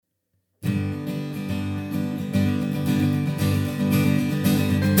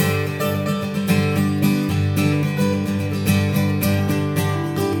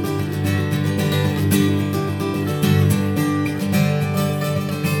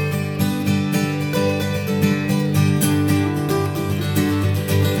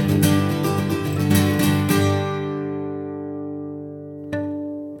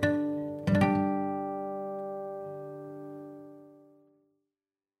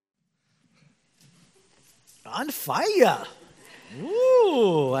On fire.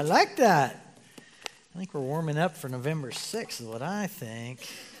 Ooh, I like that. I think we're warming up for November 6th is what I think.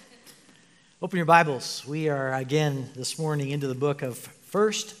 Open your Bibles. We are again this morning into the book of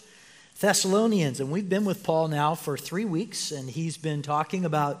 1 Thessalonians, and we've been with Paul now for 3 weeks, and he's been talking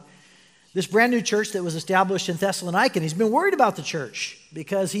about this brand new church that was established in Thessalonica, and he's been worried about the church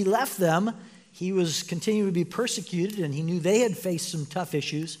because he left them. He was continuing to be persecuted, and he knew they had faced some tough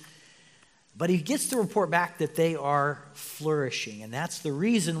issues. But he gets the report back that they are flourishing, and that's the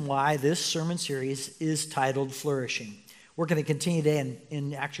reason why this sermon series is titled Flourishing. We're going to continue today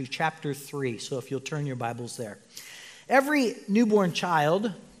in actually chapter 3, so if you'll turn your Bibles there. Every newborn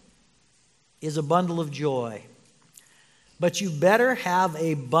child is a bundle of joy, but you better have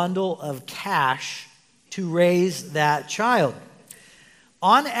a bundle of cash to raise that child.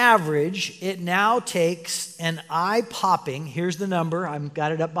 On average, it now takes an eye-popping, here's the number, I've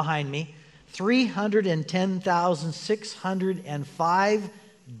got it up behind me,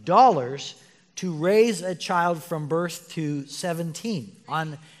 $310,605 to raise a child from birth to 17.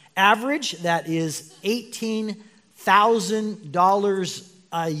 On average, that is $18,000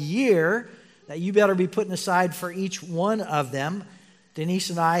 a year that you better be putting aside for each one of them. Denise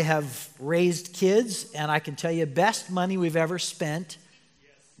and I have raised kids, and I can tell you, best money we've ever spent,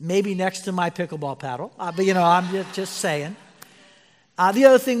 maybe next to my pickleball paddle. But I'm just saying. The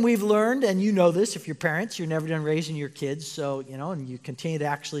other thing we've learned, and you know this, if you're parents, you're never done raising your kids, so, and you continue to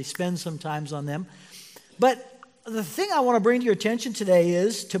actually spend some time on them. But the thing I want to bring to your attention today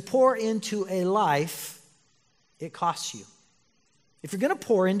is to pour into a life, it costs you. If you're going to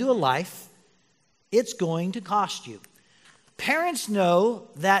pour into a life, it's going to cost you. Parents know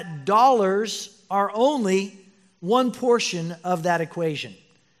that dollars are only one portion of that equation.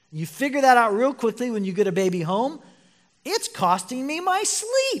 You figure that out real quickly when you get a baby home. It's costing me my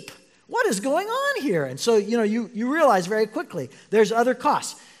sleep. What is going on here? And so, you realize very quickly there's other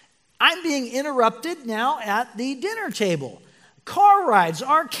costs. I'm being interrupted now at the dinner table. Car rides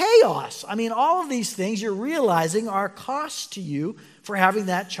are chaos. I mean, all of these things you're realizing are costs to you for having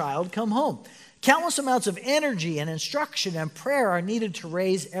that child come home. Countless amounts of energy and instruction and prayer are needed to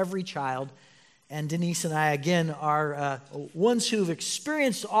raise every child. And Denise and I, again, are ones who've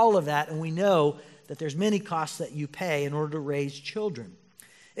experienced all of that, and we know that there's many costs that you pay in order to raise children.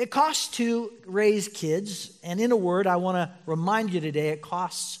 It costs to raise kids, and in a word, I want to remind you today, it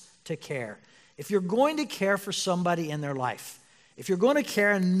costs to care. If you're going to care for somebody in their life, if you're going to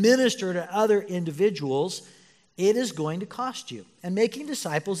care and minister to other individuals, it is going to cost you. And making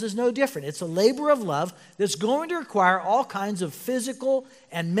disciples is no different. It's a labor of love that's going to require all kinds of physical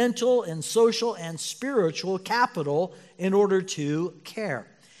and mental and social and spiritual capital in order to care.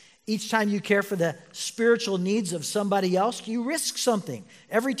 Each time you care for the spiritual needs of somebody else, you risk something.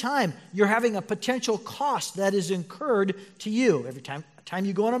 Every time you're having a potential cost that is incurred to you. Every time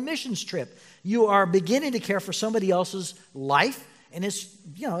you go on a missions trip, you are beginning to care for somebody else's life, and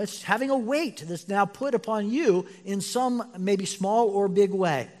it's having a weight that's now put upon you in some maybe small or big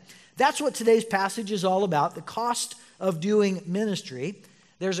way. That's what today's passage is all about, the cost of doing ministry.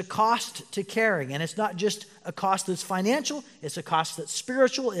 There's a cost to caring, and it's not just a cost that's financial, it's a cost that's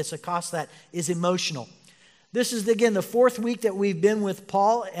spiritual, it's a cost that is emotional. This is, again, the 4th week that we've been with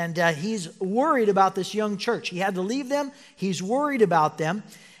Paul, and he's worried about this young church. He had to leave them, he's worried about them.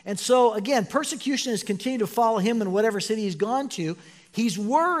 And so, again, persecution has continued to follow him in whatever city he's gone to. He's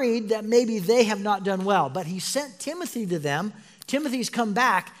worried that maybe they have not done well, but he sent Timothy to them. Timothy's come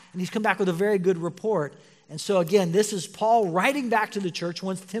back, and he's come back with a very good report. And so again, this is Paul writing back to the church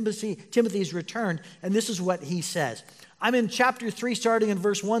once Timothy's returned, and this is what he says. I'm in chapter 3, starting in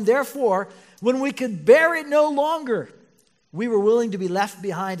verse 1. Therefore, when we could bear it no longer, we were willing to be left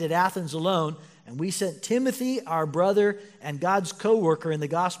behind at Athens alone, and we sent Timothy, our brother and God's co-worker in the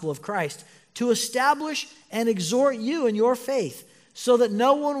gospel of Christ, to establish and exhort you in your faith, so that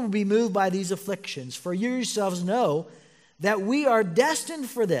no one will be moved by these afflictions. For you yourselves know that we are destined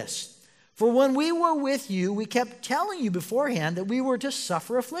for this. For when we were with you, we kept telling you beforehand that we were to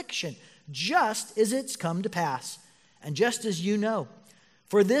suffer affliction, just as it's come to pass, and just as you know.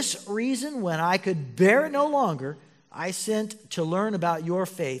 For this reason, when I could bear it no longer, I sent to learn about your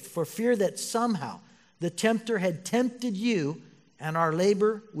faith, for fear that somehow the tempter had tempted you, and our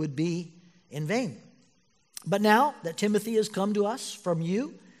labor would be in vain. But now that Timothy has come to us from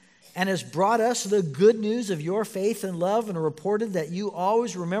you, and has brought us the good news of your faith and love, and reported that you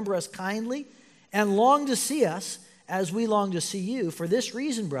always remember us kindly and long to see us as we long to see you. For this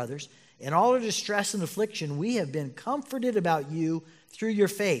reason, brothers, in all our distress and affliction, we have been comforted about you through your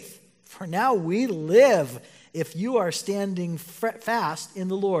faith. For now we live if you are standing fast in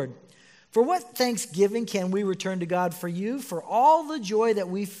the Lord. For what thanksgiving can we return to God for you? For all the joy that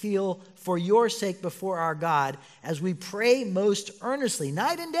we feel for your sake before our God, as we pray most earnestly,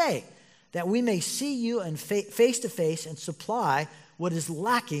 night and day, that we may see you and face to face and supply what is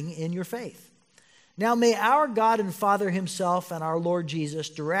lacking in your faith. Now may our God and Father himself and our Lord Jesus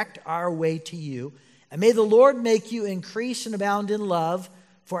direct our way to you, and may the Lord make you increase and abound in love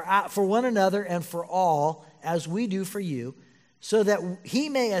for one another and for all, as we do for you, so that he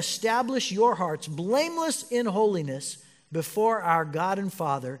may establish your hearts blameless in holiness before our God and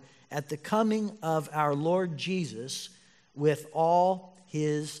Father at the coming of our Lord Jesus with all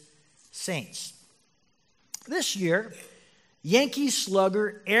his saints. This year, Yankees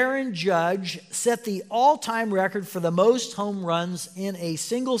slugger Aaron Judge set the all-time record for the most home runs in a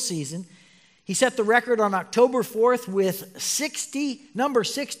single season. He set the record on October 4th with number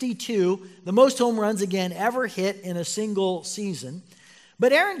 62, the most home runs again ever hit in a single season.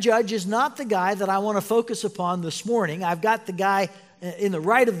 But Aaron Judge is not the guy that I want to focus upon this morning. I've got the guy in the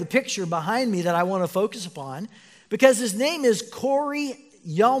right of the picture behind me that I want to focus upon, because his name is Corey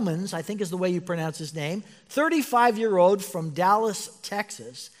Yeomans, I think is the way you pronounce his name, 35-year-old from Dallas,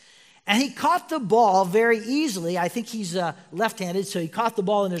 Texas. And he caught the ball very easily. I think he's left-handed, so he caught the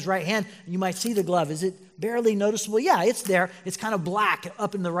ball in his right hand. You might see the glove. Is it barely noticeable? Yeah, it's there. It's kind of black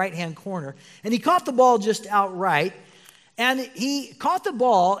up in the right-hand corner. And he caught the ball just outright. And he caught the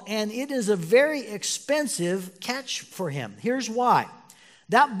ball, and it is a very expensive catch for him. Here's why.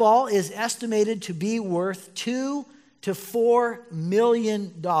 That ball is estimated to be worth $2 to $4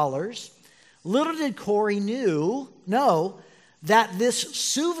 million. Little did Corey know that this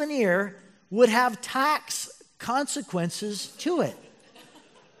souvenir would have tax consequences to it.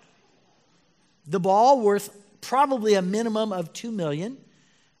 The ball, worth probably a minimum of $2 million,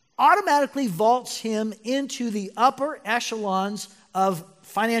 automatically vaults him into the upper echelons of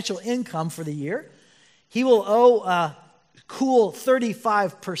financial income for the year. He will owe a cool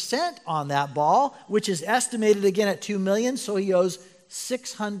 35% on that ball, which is estimated again at $2 million, so he owes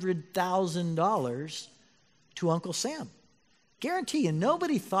 $600,000 to Uncle Sam. Guarantee you,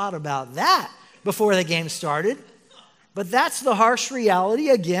 nobody thought about that before the game started. But that's the harsh reality,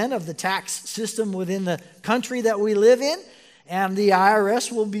 again, of the tax system within the country that we live in. And the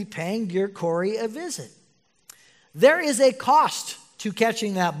IRS will be paying dear Corey a visit. There is a cost to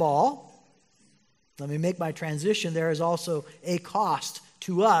catching that ball. Let me make my transition. There is also a cost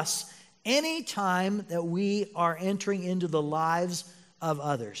to us anytime that we are entering into the lives of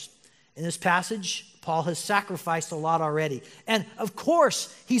others. In this passage, Paul has sacrificed a lot already. And of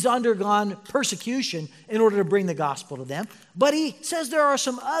course, he's undergone persecution in order to bring the gospel to them. But he says there are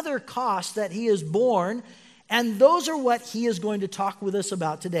some other costs that he has borne, and those are what he is going to talk with us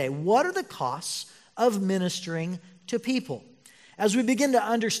about today. What are the costs of ministering to people? As we begin to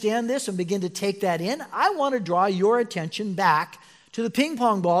understand this and begin to take that in, I want to draw your attention back to the ping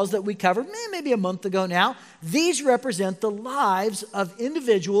pong balls that we covered maybe a month ago now. These represent the lives of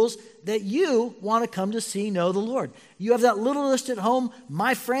individuals that you want to come to see know the Lord. You have that little list at home,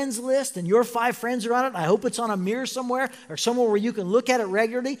 my friends list, and your 5 friends are on it. I hope it's on a mirror somewhere or somewhere where you can look at it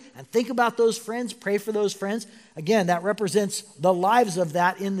regularly and think about those friends, pray for those friends. Again, that represents the lives of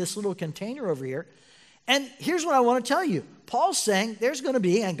that in this little container over here. And here's what I want to tell you. Paul's saying there's going to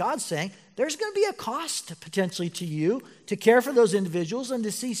be, and God's saying, there's going to be a cost potentially to you to care for those individuals and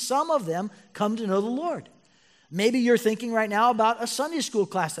to see some of them come to know the Lord. Maybe you're thinking right now about a Sunday school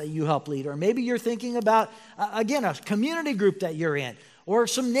class that you help lead, or maybe you're thinking about, again, a community group that you're in, or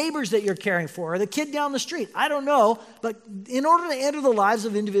some neighbors that you're caring for, or the kid down the street. I don't know, but in order to enter the lives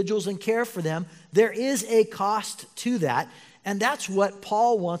of individuals and care for them, there is a cost to that, and that's what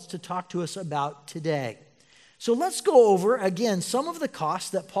Paul wants to talk to us about today. So let's go over, again, some of the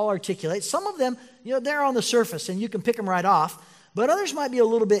costs that Paul articulates. Some of them, they're on the surface, and you can pick them right off. But others might be a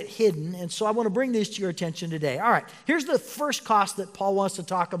little bit hidden, and so I want to bring these to your attention today. All right, here's the first cost that Paul wants to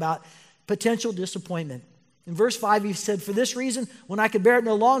talk about, potential disappointment. In verse 5, he said, "For this reason, when I could bear it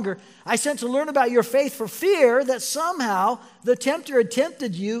no longer, I sent to learn about your faith for fear that somehow the tempter had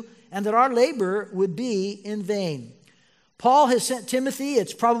tempted you and that our labor would be in vain." Paul has sent Timothy.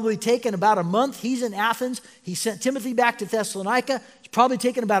 It's probably taken about a month. He's in Athens. He sent Timothy back to Thessalonica. It's probably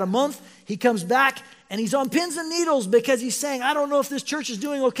taken about a month. He comes back, and he's on pins and needles because he's saying, I don't know if this church is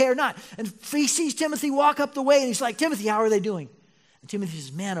doing okay or not. And he sees Timothy walk up the way, and he's like, Timothy, how are they doing? And Timothy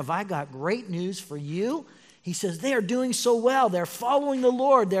says, man, have I got great news for you. He says, they are doing so well. They're following the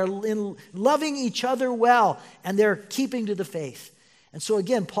Lord. They're loving each other well, and they're keeping to the faith. And so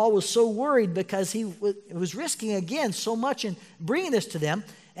again, Paul was so worried because he was risking again so much in bringing this to them.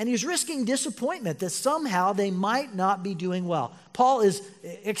 and he's risking disappointment that somehow they might not be doing well. Paul is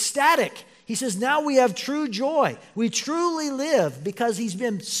ecstatic. He says, now we have true joy. We truly live, because he's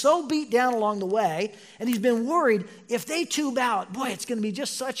been so beat down along the way, and he's been worried if they tube out, boy, it's going to be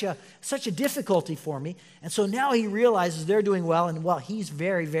just such a difficulty for me. And so now he realizes they're doing well, and well, he's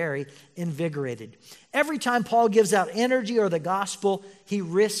very, very invigorated. Every time Paul gives out energy or the gospel, he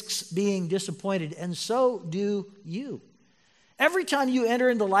risks being disappointed, and so do you. Every time you enter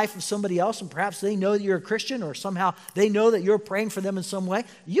into the life of somebody else, and perhaps they know that you're a Christian, or somehow they know that you're praying for them in some way,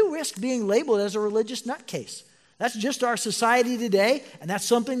 you risk being labeled as a religious nutcase. That's just our society today, and that's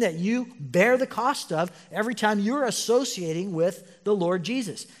something that you bear the cost of every time you're associating with the Lord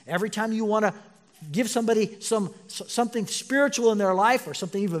Jesus. Every time you want to give somebody something spiritual in their life, or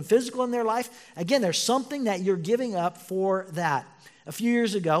something even physical in their life, again, there's something that you're giving up for that. A few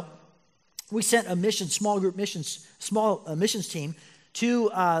years ago, we sent a small missions team to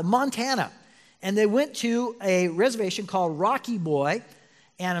Montana. And they went to a reservation called Rocky Boy.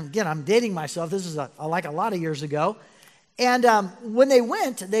 And again, I'm dating myself. This is like a lot of years ago. And when they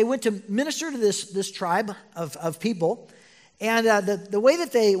went to minister to this tribe of people. And the way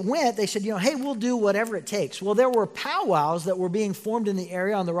that they went, they said, hey, we'll do whatever it takes. Well, there were powwows that were being formed in the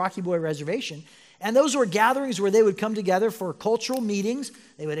area on the Rocky Boy Reservation. And those were gatherings where they would come together for cultural meetings.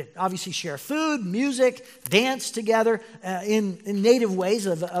 They would obviously share food, music, dance together in native ways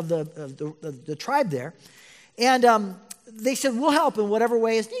of the tribe there. And they said, we'll help in whatever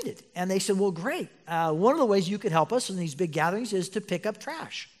way is needed. And they said, well, great. One of the ways you could help us in these big gatherings is to pick up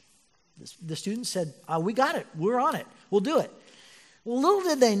trash. The students said, we got it. We're on it. We'll do it. Well, little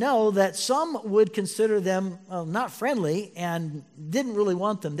did they know that some would consider them not friendly and didn't really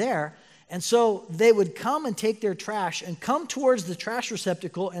want them there. And so they would come and take their trash and come towards the trash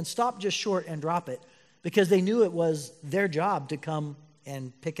receptacle and stop just short and drop it, because they knew it was their job to come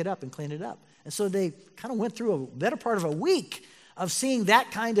and pick it up and clean it up. And so they kind of went through a better part of a week of seeing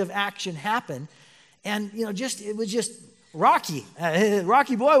that kind of action happen. And, it was just Rocky.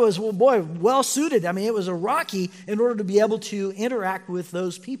 Rocky Boy was, well suited. I mean, it was a Rocky in order to be able to interact with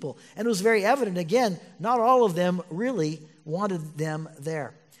those people. And it was very evident, again, not all of them really wanted them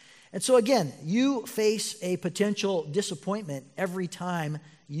there. And so again, you face a potential disappointment every time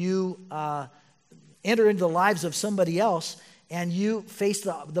you enter into the lives of somebody else, and you face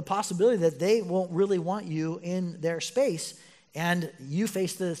the possibility that they won't really want you in their space, and you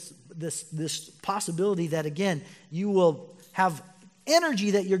face this possibility that, again, you will have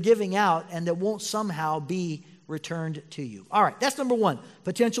energy that you're giving out and that won't somehow be returned to you. All right, that's number one,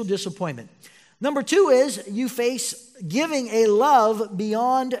 potential disappointment. Number two is you face giving a love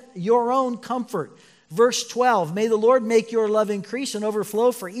beyond your own comfort. Verse 12, may the Lord make your love increase and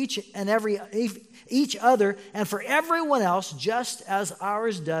overflow for each other and for everyone else, just as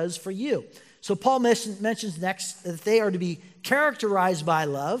ours does for you. So Paul mentions next that they are to be characterized by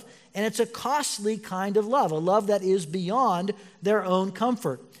love, and it's a costly kind of love, a love that is beyond their own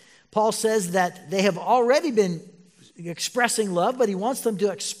comfort. Paul says that they have already been expressing love, but he wants them to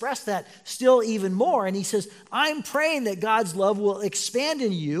express that still even more. And he says, I'm praying that God's love will expand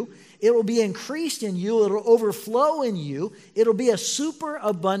in you. It will be increased in you. It'll overflow in you. It'll be a super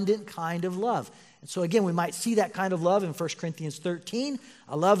abundant kind of love. And so again, we might see that kind of love in 1 Corinthians 13,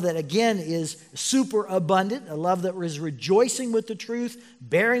 a love that again is super abundant, a love that is rejoicing with the truth,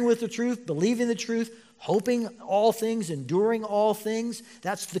 bearing with the truth, believing the truth, hoping all things, enduring all things.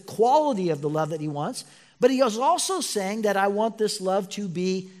 That's the quality of the love that he wants. But he is also saying that I want this love to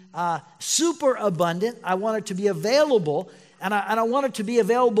be super abundant. I want it to be available, and I want it to be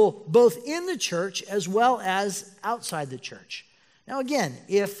available both in the church as well as outside the church. Now again,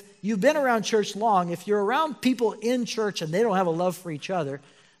 if you've been around church long, if you're around people in church and they don't have a love for each other,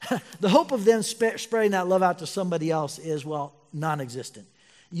 the hope of them spreading that love out to somebody else is, non-existent.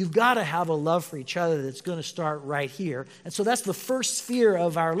 You've got to have a love for each other that's going to start right here. And so that's the first sphere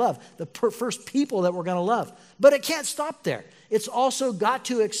of our love, the first people that we're going to love. But it can't stop there. It's also got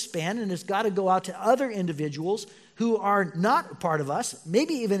to expand, and it's got to go out to other individuals who are not part of us,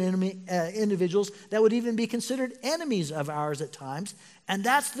 maybe even individuals that would even be considered enemies of ours at times. And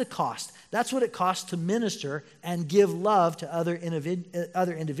that's the cost. That's what it costs to minister and give love to other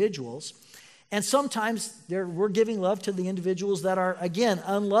individuals. And sometimes we're giving love to the individuals that are, again,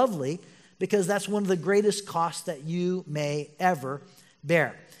 unlovely, because that's one of the greatest costs that you may ever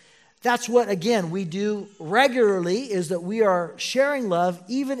bear. That's what, again, we do regularly, is that we are sharing love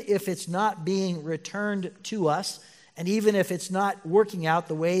even if it's not being returned to us, and even if it's not working out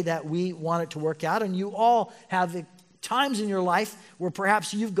the way that we want it to work out. And you all have times in your life where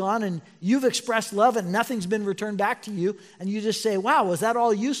perhaps you've gone and you've expressed love and nothing's been returned back to you, and you just say, wow, was that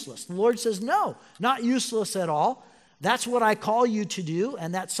all useless? The Lord says, no, not useless at all. That's what I call you to do,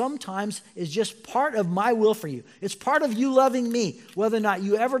 and that sometimes is just part of my will for you. It's part of you loving me, whether or not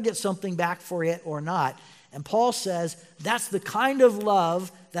you ever get something back for it or not. And Paul says that's the kind of love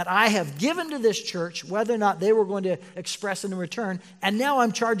that I have given to this church, whether or not they were going to express it in return. And now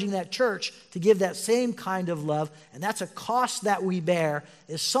I'm charging that church to give that same kind of love. And that's a cost that we bear,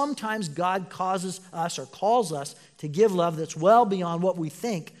 is sometimes God causes us or calls us to give love that's well beyond what we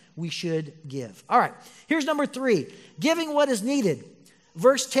think we should give. All right, here's number 3, giving what is needed.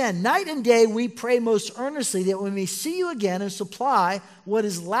 Verse 10, night and day we pray most earnestly that we may see you again and supply what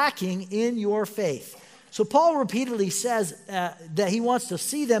is lacking in your faith. So Paul repeatedly says that he wants to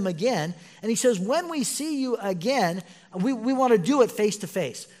see them again. And he says, when we see you again, we want to do it face to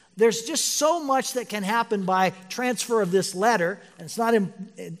face. There's just so much that can happen by transfer of this letter. And it's not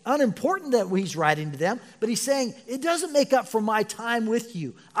unimportant that he's writing to them. But he's saying, it doesn't make up for my time with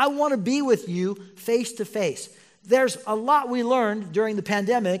you. I want to be with you face to face. There's a lot we learned during the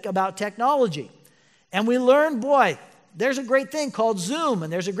pandemic about technology. And we learned, boy, there's a great thing called Zoom,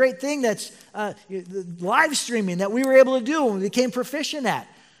 and there's a great thing that's live streaming that we were able to do and we became proficient at.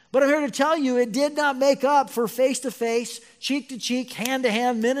 But I'm here to tell you, it did not make up for face-to-face, cheek-to-cheek,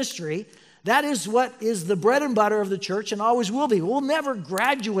 hand-to-hand ministry. That is what is the bread and butter of the church and always will be. We'll never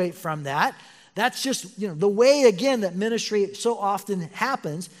graduate from that. That's just the way, again, that ministry so often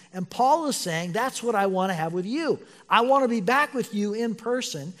happens. And Paul is saying, that's what I want to have with you. I want to be back with you in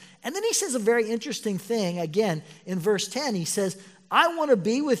person. And then he says a very interesting thing, again, in verse 10. He says, I want to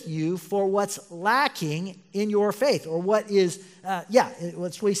be with you for what's lacking in your faith. Or what is,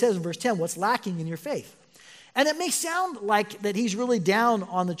 that's what he says in verse 10, what's lacking in your faith. And it may sound like that he's really down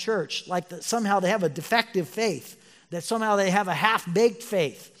on the church, like that somehow they have a defective faith, that somehow they have a half-baked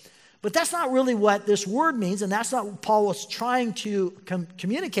faith. But that's not really what this word means, and that's not what Paul was trying to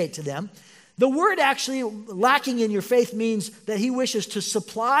communicate to them. The word actually, lacking in your faith, means that he wishes to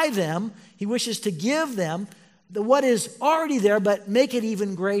supply them, he wishes to give them what is already there, but make it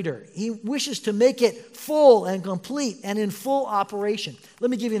even greater. He wishes to make it full and complete and in full operation. Let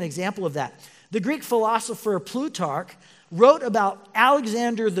me give you an example of that. The Greek philosopher Plutarch wrote about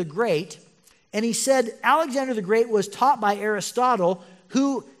Alexander the Great, and he said Alexander the Great was taught by Aristotle,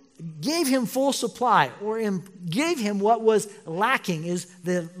 who gave him full supply, or gave him what was lacking, is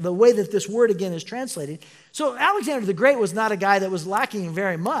the way that this word again is translated. So Alexander the Great was not a guy that was lacking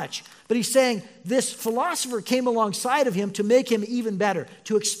very much, but he's saying this philosopher came alongside of him to make him even better,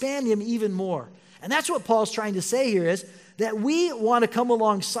 to expand him even more. And that's what Paul's trying to say here, is that we want to come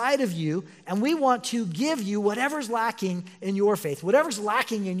alongside of you, and we want to give you whatever's lacking in your faith, whatever's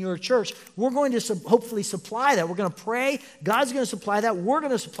lacking in your church. We're going to hopefully supply that. We're going to pray. God's going to supply that. We're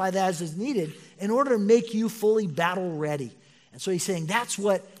going to supply that as is needed in order to make you fully battle ready. And so he's saying that's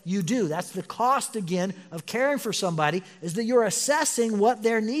what you do. That's the cost, again, of caring for somebody, is that you're assessing what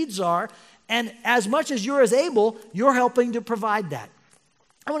their needs are, and as much as you're as able, you're helping to provide that.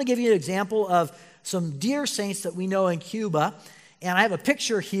 I want to give you an example of some dear saints that we know in Cuba. And I have a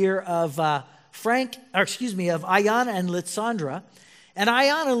picture here of Ayana and Litsandra. And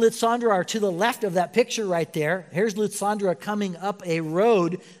Ayana and Litsandra are to the left of that picture right there. Here's Litsandra coming up a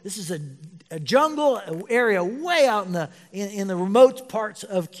road. This is a jungle area way out in the remote parts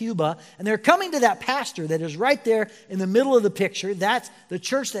of Cuba. And they're coming to that pastor that is right there in the middle of the picture. That's the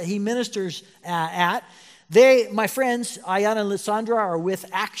church that he ministers at. My friends, Ayana and Litsandra, are with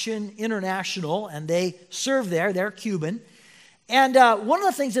Action International, and they serve there. They're Cuban. And one of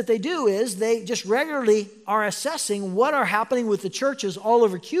the things that they do is they just regularly are assessing what are happening with the churches all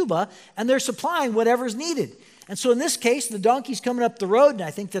over Cuba, and they're supplying whatever's needed. And so in this case, the donkey's coming up the road, and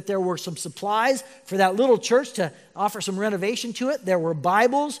I think that there were some supplies for that little church to offer some renovation to it. There were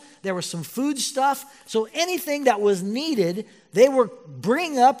Bibles. There was some food stuff. So anything that was needed, they were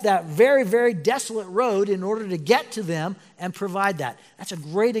bringing up that very, very desolate road in order to get to them and provide that. That's a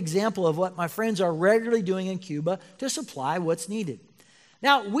great example of what my friends are regularly doing in Cuba to supply what's needed.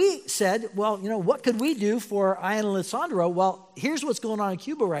 Now, we said, well, what could we do for Ayana and Litsandra? Well, here's what's going on in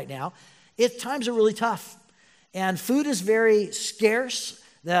Cuba right now. Times are really tough. And food is very scarce.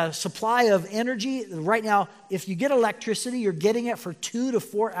 The supply of energy, right now, if you get electricity, you're getting it for 2 to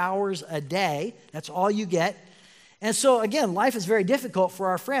 4 hours a day. That's all you get. And so, again, life is very difficult for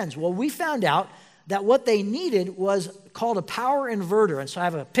our friends. Well, we found out that what they needed was called a power inverter. And so I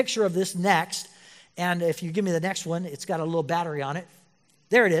have a picture of this next. And if you give me the next one, it's got a little battery on it.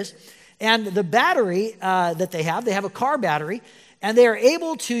 There it is. And the battery that they have a car battery. And they are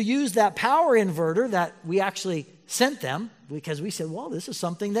able to use that power inverter that we actually sent them because we said, well, this is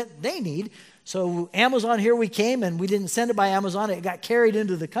something that they need. So Amazon, here we came, and we didn't send it by Amazon. It got carried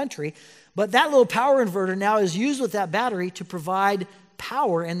into the country. But that little power inverter now is used with that battery to provide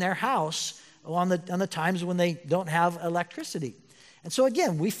power in their house on the times when they don't have electricity. And so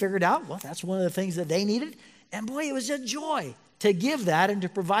again, we figured out, well, that's one of the things that they needed. And boy, it was a joy to give that and to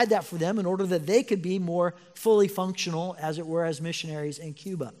provide that for them in order that they could be more fully functional, as it were, as missionaries in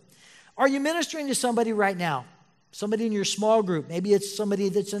Cuba. Are you ministering to somebody right now? Somebody in your small group. Maybe it's somebody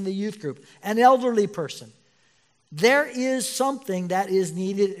that's in the youth group. An elderly person. There is something that is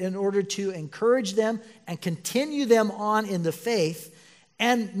needed in order to encourage them and continue them on in the faith.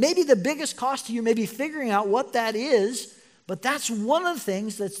 And maybe the biggest cost to you may be figuring out what that is. But that's one of the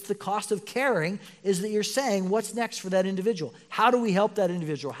things that's the cost of caring, is that you're saying, what's next for that individual? How do we help that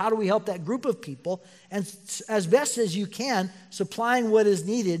individual? How do we help that group of people? And as best as you can, supplying what is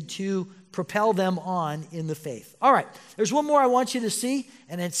needed to propel them on in the faith. All right, there's one more I want you to see,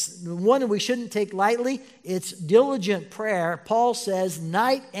 and it's one that we shouldn't take lightly. It's diligent prayer. Paul says,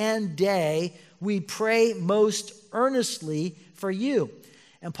 night and day we pray most earnestly for you.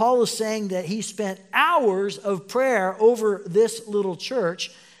 And Paul is saying that he spent hours of prayer over this little church.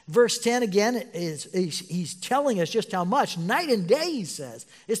 Verse 10 again, he's telling us just how much. Night and day, he says.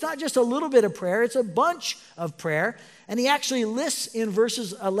 It's not just a little bit of prayer, it's a bunch of prayer. And he actually lists in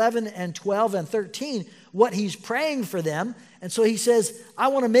verses 11 and 12 and 13 what he's praying for them. And so he says,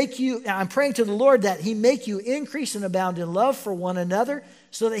 I'm praying to the Lord that he make you increase and abound in love for one another,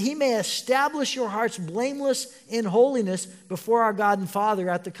 so that he may establish your hearts blameless in holiness before our God and Father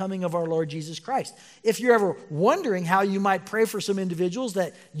at the coming of our Lord Jesus Christ. If you're ever wondering how you might pray for some individuals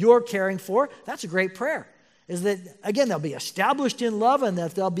that you're caring for, that's a great prayer. Is that, again, they'll be established in love and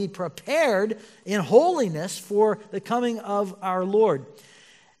that they'll be prepared in holiness for the coming of our Lord.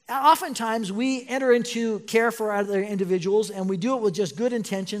 Oftentimes, we enter into care for other individuals, and we do it with just good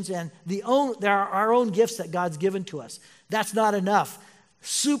intentions and there are our own gifts that God's given to us. That's not enough.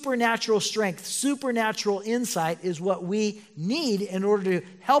 Supernatural strength, supernatural insight is what we need in order to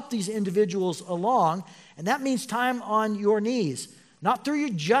help these individuals along. And that means time on your knees. Not through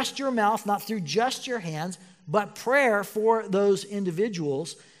just your mouth, not through just your hands, but prayer for those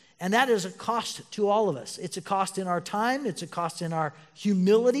individuals. And that is a cost to all of us. It's a cost in our time. It's a cost in our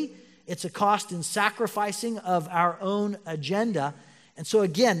humility. It's a cost in sacrificing of our own agenda. And so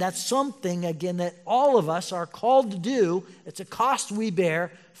again, that's something, that all of us are called to do. It's a cost we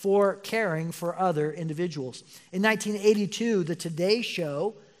bear for caring for other individuals. In 1982, the Today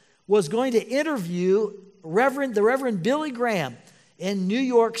Show was going to interview the Reverend Billy Graham in New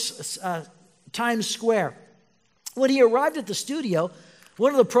York's Times Square. When he arrived at the studio,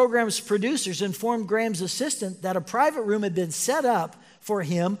 one of the program's producers informed Graham's assistant that a private room had been set up for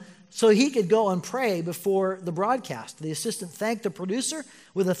him so he could go and pray before the broadcast. The assistant thanked the producer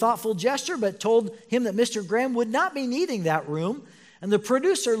with a thoughtful gesture, but told him that Mr. Graham would not be needing that room. And the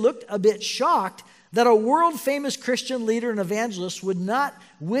producer looked a bit shocked that a world-famous Christian leader and evangelist would not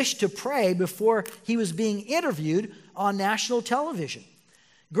wish to pray before he was being interviewed on national television.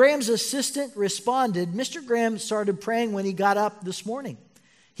 Graham's assistant responded, Mr. Graham started praying when he got up this morning.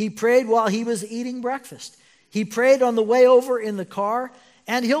 He prayed while he was eating breakfast. He prayed on the way over in the car,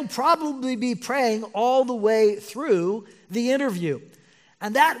 and he'll probably be praying all the way through the interview.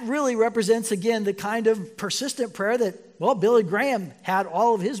 And that really represents, again, the kind of persistent prayer that, Billy Graham had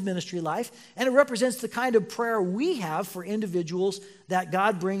all of his ministry life. And it represents the kind of prayer we have for individuals that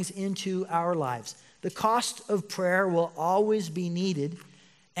God brings into our lives. The cost of prayer will always be needed.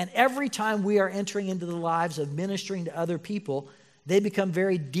 And every time we are entering into the lives of ministering to other people, they become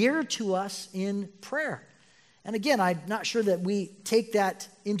very dear to us in prayer. And again, I'm not sure that we take that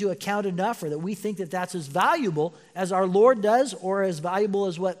into account enough, or that we think that that's as valuable as our Lord does or as valuable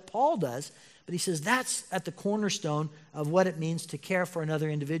as what Paul does. But he says that's at the cornerstone of what it means to care for another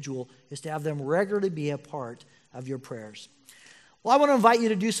individual, is to have them regularly be a part of your prayers. Well, I want to invite you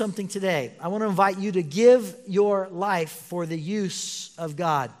to do something today. I want to invite you to give your life for the use of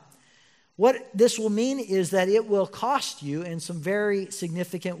God. What this will mean is that it will cost you in some very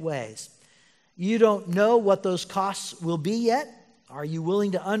significant ways. You don't know what those costs will be yet. Are you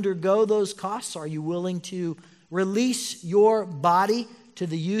willing to undergo those costs? Are you willing to release your body to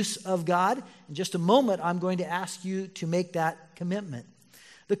the use of God? In just a moment, I'm going to ask you to make that commitment.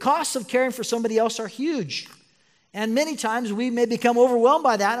 The costs of caring for somebody else are huge. And many times we may become overwhelmed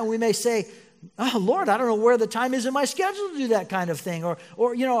by that, and we may say, oh, Lord, I don't know where the time is in my schedule to do that kind of thing, or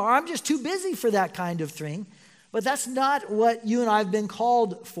I'm just too busy for that kind of thing. But that's not what you and I have been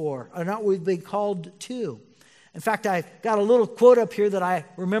called for, or not what we've been called to. In fact, I've got a little quote up here that I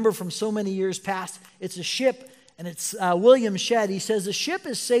remember from so many years past. It's a ship, And it's William Shedd. He says, a ship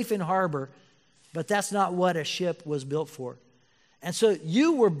is safe in harbor, but that's not what a ship was built for. And so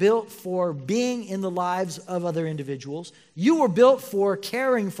you were built for being in the lives of other individuals. You were built for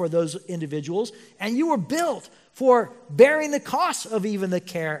caring for those individuals. And you were built for bearing the costs of even the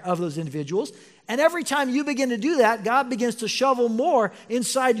care of those individuals. And every time you begin to do that, God begins to shovel more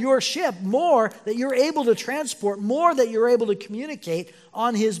inside your ship, more that you're able to transport, more that you're able to communicate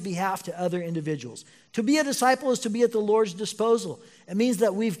on his behalf to other individuals. To be a disciple is to be at the Lord's disposal. It means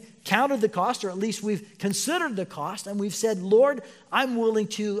that we've counted the cost, or at least we've considered the cost, and we've said, Lord, I'm willing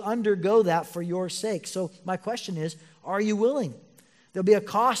to undergo that for your sake. So my question is, are you willing? There'll be a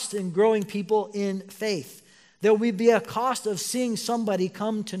cost in growing people in faith. There will be a cost of seeing somebody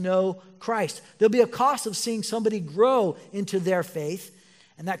come to know Christ. There'll be a cost of seeing somebody grow into their faith.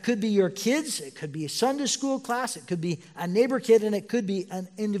 And that could be your kids, it could be a Sunday school class, it could be a neighbor kid, and it could be an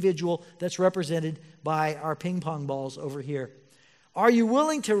individual that's represented by our ping pong balls over here. Are you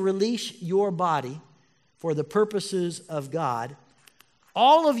willing to release your body for the purposes of God?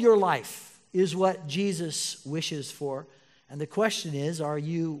 All of your life is what Jesus wishes for. And the question is, are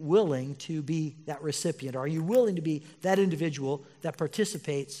you willing to be that recipient? Are you willing to be that individual that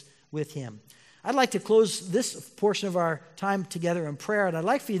participates with him? I'd like to close this portion of our time together in prayer, and I'd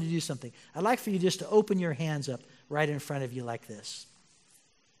like for you to do something. I'd like for you just to open your hands up right in front of you like this.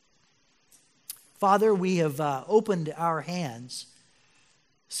 Father, we have opened our hands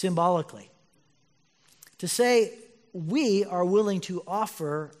symbolically to say we are willing to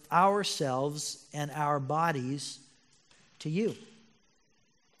offer ourselves and our bodies to you.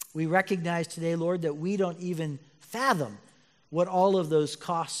 We recognize today, Lord, that we don't even fathom what all of those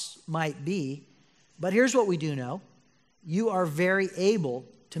costs might be. But here's what we do know. You are very able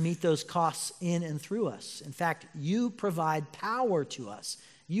to meet those costs in and through us. In fact, you provide power to us.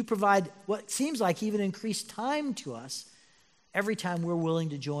 You provide what seems like even increased time to us every time we're willing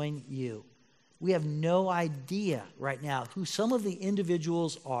to join you. We have no idea right now who some of the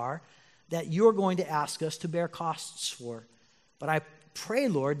individuals are that you're going to ask us to bear costs for. But I pray,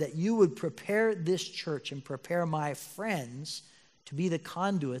 Lord, that you would prepare this church and prepare my friends to be the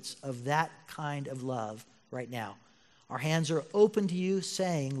conduits of that kind of love right now. Our hands are open to you,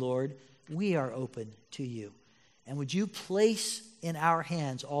 saying, Lord, we are open to you. And would you place in our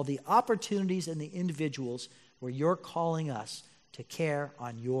hands all the opportunities and the individuals where you're calling us to care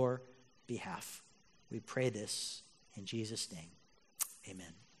on your behalf? We pray this in Jesus' name.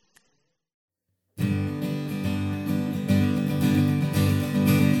 Amen.